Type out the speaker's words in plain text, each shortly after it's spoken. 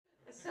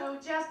so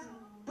just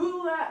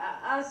boo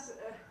us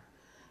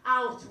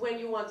out when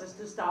you want us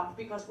to stop,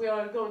 because we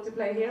are going to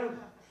play here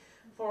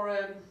for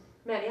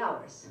many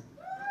hours.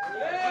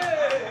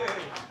 Yay!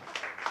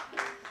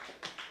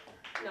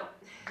 No,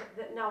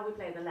 now we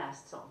play the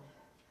last song.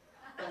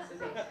 That's the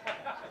thing.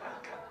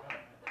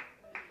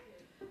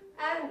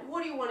 And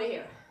what do you want to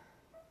hear?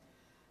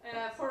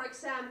 For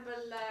example,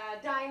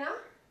 Dinah.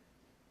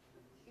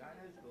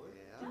 Dinah is good.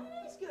 Yeah.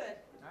 Dinah is good.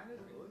 Dinah is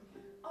good.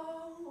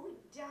 Oh,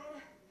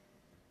 Dinah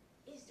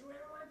is the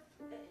round one.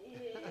 A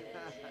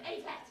flat. A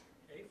flat.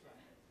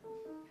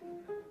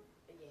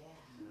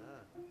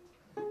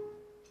 Yeah.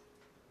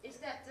 Is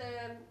that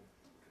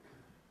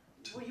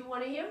what you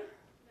want to hear?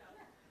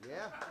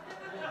 Yeah.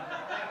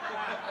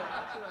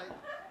 That's right.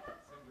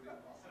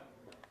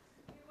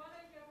 We want to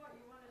hear what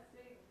you want to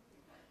sing.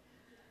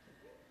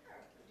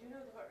 Do you know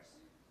the verse?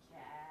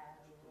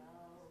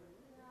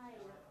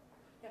 Carolina.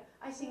 Yeah,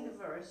 I sing the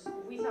verse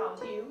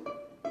without you,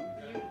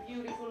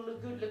 beautiful,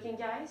 good-looking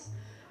guys,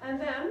 and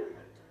then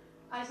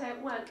I say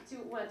 1, 2,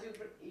 1, 2,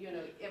 3. You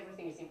know,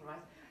 everything is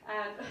improvised.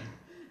 And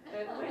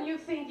when you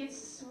think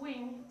it's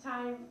swing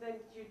time, then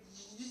you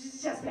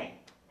just play.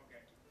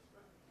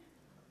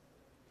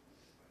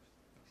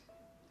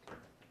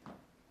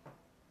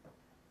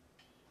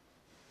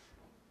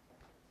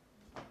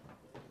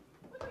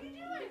 What are you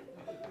doing?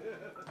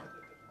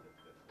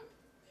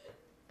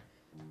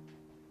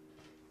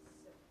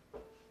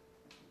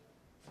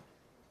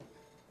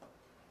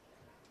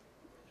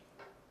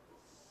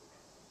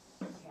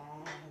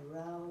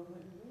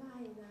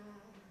 Carolina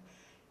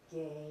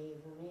gave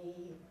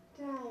me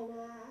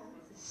Dinah,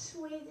 the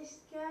sweetest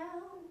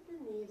girl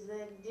beneath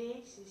the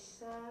Dixie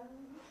sun.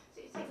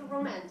 So it's like a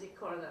romantic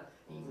chord.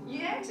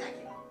 Yeah,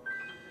 exactly.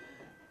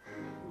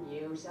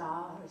 News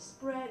are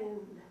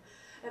spreading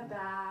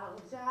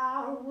about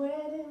our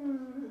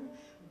wedding.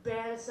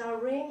 Bells are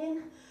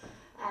ringing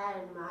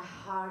and my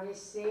heart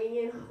is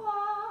singing.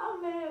 Oh,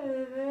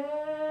 baby,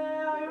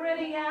 are you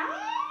ready,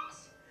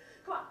 guys?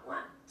 Come on,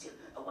 1,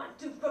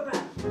 2, 4,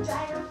 5.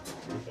 Dinah,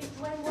 it's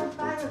when we're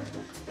fire.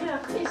 You know,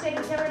 you say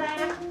to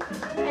Carolina,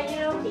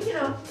 and you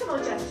know, come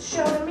on, just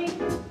show me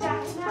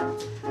Dinah.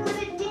 With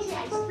the Dixie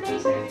Ice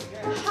Blazer,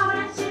 how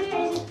much it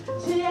is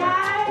to the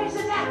eyes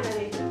of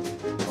Saturday.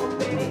 Oh,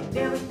 baby,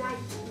 every night,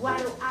 why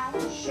do I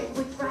shake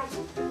with fright?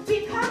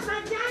 Because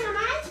my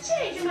dynamite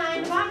changed your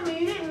mind about me.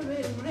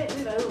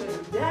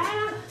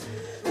 Dinah,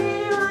 I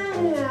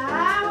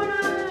would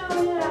know,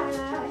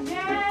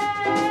 yeah.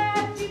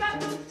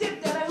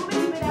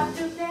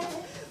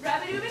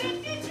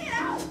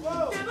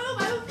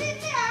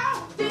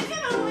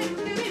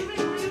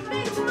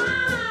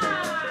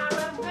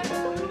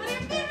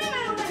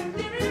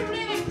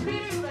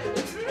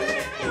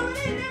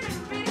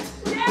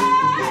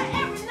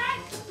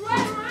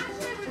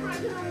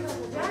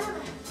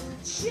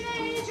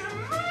 Change your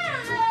mind.